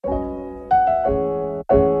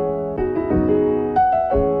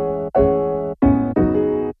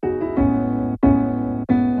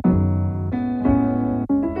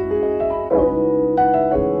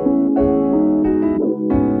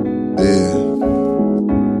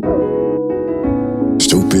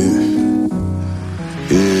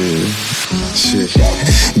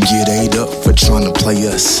tryna play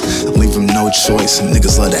us. Leave them no choice, and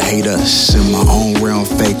niggas love to hate us. In my own realm,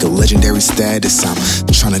 fake a legendary status. I'm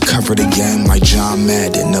tryna cover the game like John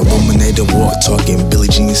Madden. Illuminate the walk, talking Billie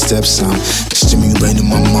Jean steps. I'm stimulating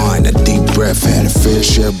my mind, a deep breath. Had a fair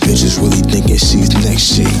share of bitches really thinking she's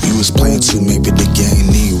next shit. You was playing too, maybe the game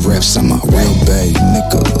need reps. I'm a real bad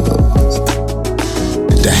nigga.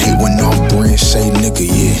 The hate went off brand, say nigga,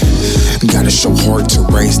 yeah. Gotta show hard to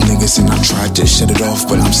raise niggas, and I tried to shut it off,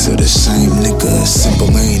 but I'm still the same nigga.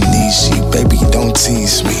 Simple ain't easy, baby, don't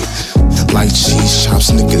tease me. Like cheese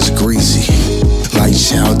chops, niggas greasy. Like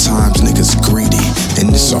child times, niggas greedy.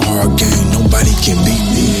 And it's a hard game, nobody can beat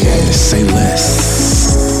me. Yeah, say less.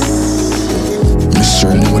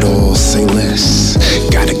 Mr. Know-It-All, say less.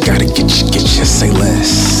 Gotta get you, say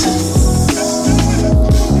less.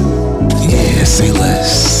 Yeah, say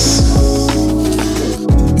less.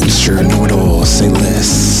 Mr. Know-It-All, say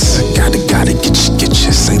less. Gotta get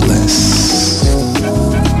you, say less.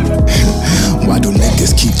 Why do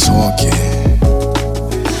niggas keep talking?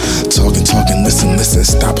 Talking, listen,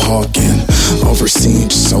 stop hawking. Overseeing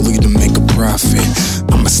just solely to make a profit.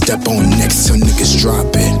 I'ma step on next till niggas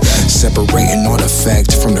drop it. Separating all the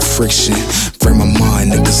fact from the friction. Frame of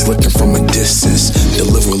mind, niggas looking from a distance.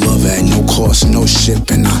 Deliver love at no cost, no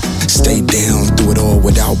shipping. I stay down, do it all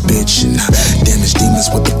without bitching. Damage demons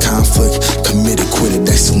with the conflict. Committed, quitted,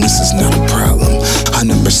 excellence is not a problem.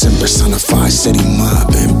 100% personified, steady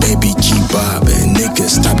mobbing. Baby, keep bobbing.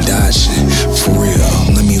 Niggas, stop dodging. For real,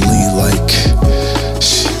 let me lead like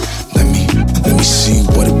shit. Let me see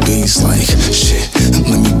what it be's like. Shit,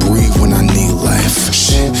 let me breathe when I need life.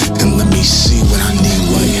 Shit, and let me see what I need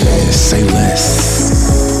like. Yeah, say less.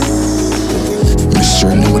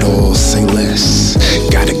 Mr. Know-It-All, say less.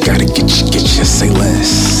 Gotta get you, say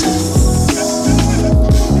less.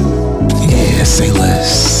 Yeah, say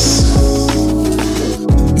less.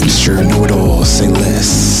 Mr. Know-It-All, say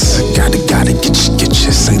less. Gotta get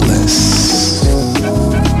you, say less.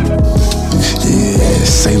 Yeah,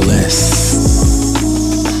 say less.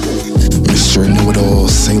 Mr. Know-It-All,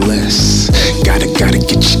 say less. Gotta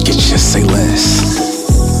get you, say less.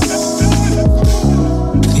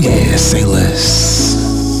 Yeah, say less.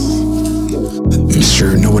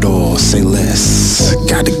 Mr. Know-It-All, say less.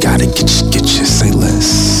 Gotta get you.